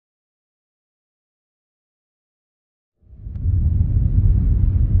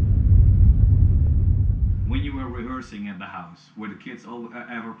rehearsing at the house? Were the kids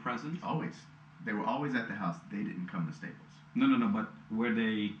ever present? Always. They were always at the house. They didn't come to Staples. No. But were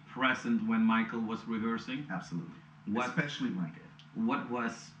they present when Michael was rehearsing? Absolutely. What, especially Blanket. What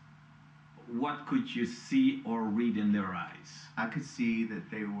could you see or read in their eyes? I could see that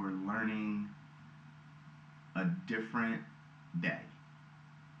they were learning a different day.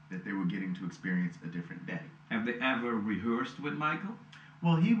 That they were getting to experience a different day. Have they ever rehearsed with Michael?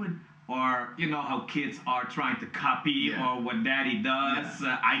 Well, he would. Or you know how kids are trying to copy, or what Daddy does,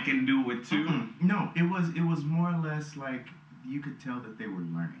 I can do it too. No, it was more or less like you could tell that they were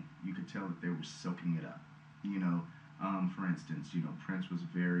learning. You could tell that they were soaking it up. You know, for instance, you know, Prince was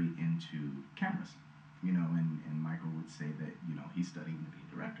very into cameras. You know, and Michael would say that he's studying to be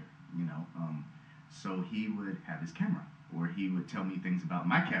a director. You know, so he would have his camera, or he would tell me things about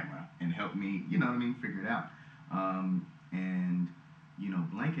my camera and help me, figure it out. And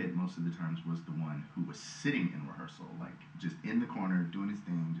Blanket most of the times was the one who was sitting in rehearsal, like just in the corner doing his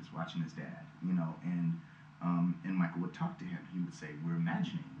thing, just watching his dad, and Michael would talk to him. He would say, "We're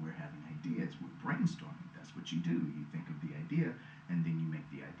imagining, we're having ideas, we're brainstorming. That's what you do. You think of the idea, and then you make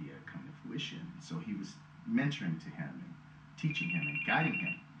the idea come to fruition." So he was mentoring to him and teaching him and guiding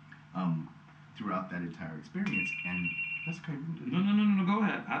him throughout that entire experience. And that's okay. No. Go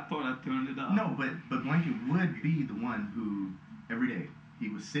ahead. I thought I turned it up. No, but Blanket would be the one who every day he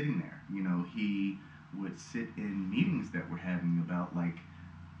was sitting there. He would sit in meetings that we're having about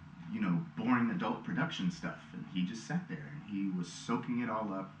boring adult production stuff, and he just sat there and he was soaking it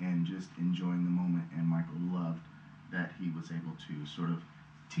all up and just enjoying the moment. And Michael loved that he was able to sort of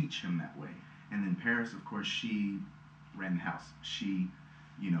teach him that way. And then Paris, of course, she ran the house. She,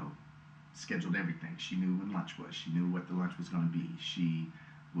 scheduled everything. She knew when lunch was. She knew what the lunch was going to be. She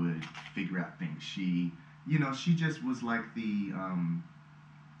would figure out things. She just was like she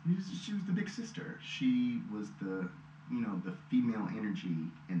was the big sister. She was the female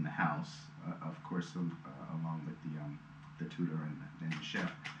energy in the house, of course, along with the tutor and the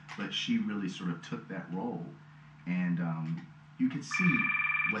chef. But she really sort of took that role, and you could see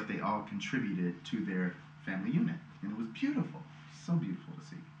what they all contributed to their family unit, and it was beautiful, so beautiful to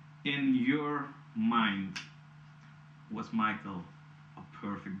see. In your mind, was Michael a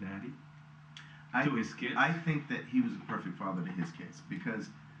perfect daddy to his kids? I think that he was a perfect father to his kids,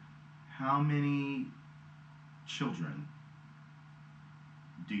 because how many children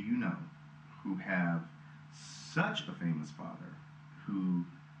do you know who have such a famous father who,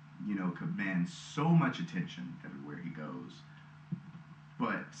 commands so much attention everywhere he goes,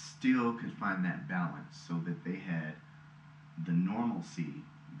 but still could find that balance so that they had the normalcy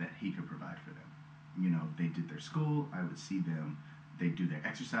that he could provide for them? They did their school. I would see them. They do their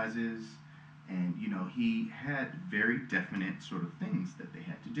exercises. And, he had very definite sort of things that they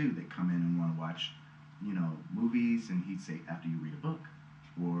had to do. They come in and want to watch, movies, and he'd say, after you read a book,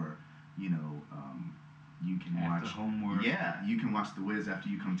 or, you can after watch homework. Yeah, you can watch The Wiz after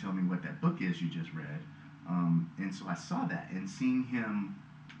you come tell me what that book is you just read. And so I saw that, and seeing him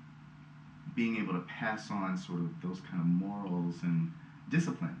being able to pass on sort of those kind of morals and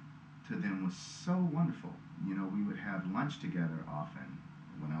discipline to them was so wonderful. We would have lunch together often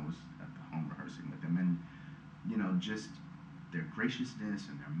when I was at the home rehearsing with them, and just their graciousness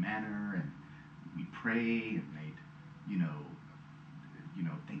and their manner, and we pray, and they'd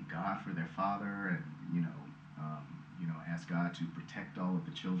thank God for their father, and ask God to protect all of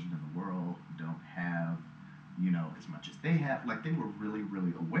the children in the world who don't have as much as they have. Like, they were really,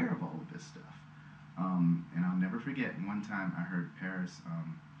 really aware of all of this stuff. And I'll never forget, one time I heard Paris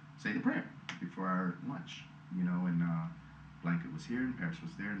say the prayer before our lunch, and Blanket was here, and Paris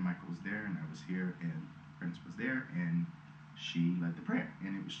was there, and Michael was there, and I was here, and Prince was there, and she led the prayer.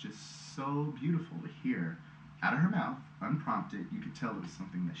 And it was just so beautiful to hear out of her mouth, unprompted. You could tell it was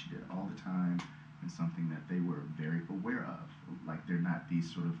something that she did all the time, and something that they were very aware of. Like, they're not these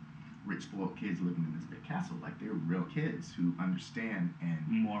sort of rich, spoiled kids living in this big castle. Like, they're real kids who understand and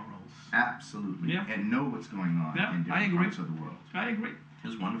morals. Absolutely. Yeah. And know what's going on in different parts of the world. I agree. It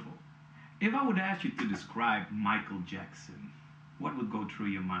was wonderful. If I would ask you to describe Michael Jackson, what would go through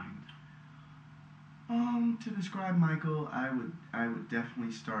your mind? To describe Michael, I would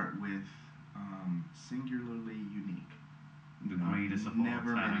definitely start with singularly unique. The greatest of all time.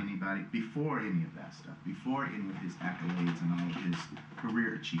 Never met anybody before any of that stuff, before any of his accolades and all of his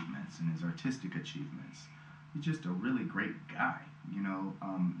career achievements and his artistic achievements. He's just a really great guy.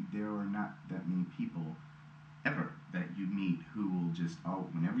 There are not that many people ever that you meet who will just,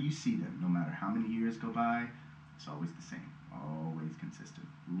 whenever you see them, no matter how many years go by, it's always the same, always consistent,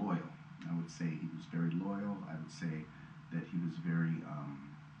 loyal. I would say he was very loyal. I would say that he was very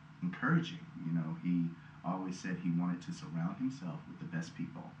encouraging. He always said he wanted to surround himself with the best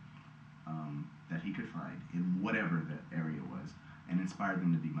people that he could find in whatever the area was, and inspire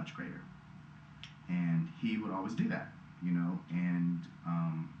them to be much greater. And he would always do that, you know, and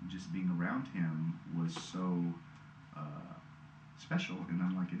just being around him was so special and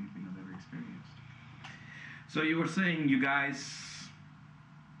unlike anything I've ever experienced. So you were saying you guys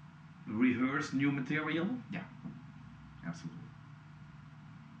rehearse new material? Yeah, absolutely.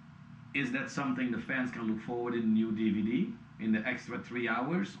 Is that something the fans can look forward in the new DVD, in the extra 3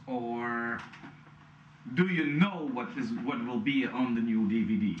 hours, or do you know what will be on the new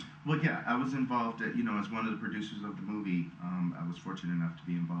DVD? Well, yeah, I was involved, you know, as one of the producers of the movie. I was fortunate enough to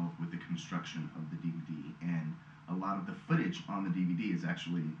be involved with the construction of the DVD, and a lot of the footage on the DVD is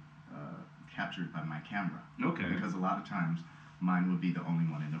actually captured by my camera. Okay. Because a lot of times mine would be the only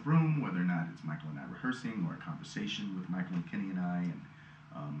one in the room, whether or not it's Michael and I rehearsing, or a conversation with Michael and Kenny and I, and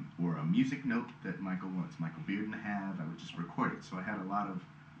or a music note that Michael wants Michael Bearden to have. I would just record it. So I had a lot of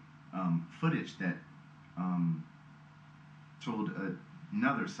footage that told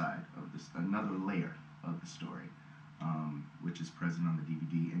another side of this, another layer of the story, which is present on the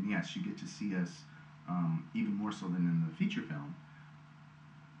DVD. And yes, you get to see us, even more so than in the feature film,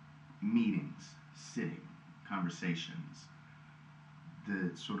 meetings, sitting, conversations,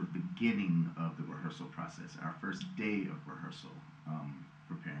 the sort of beginning of the rehearsal process, our first day of rehearsal,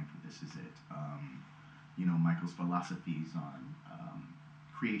 preparing for This Is It. You know, Michael's philosophies on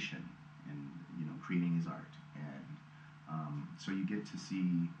creation and, you know, creating his art. And so you get to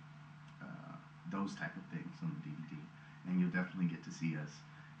see those type of things on the DVD. And you'll definitely get to see us,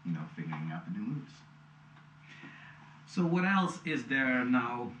 you know, figuring out the new moves. So what else is there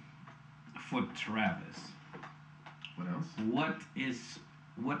now for Travis? What else?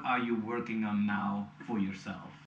 What are you working on now for yourself?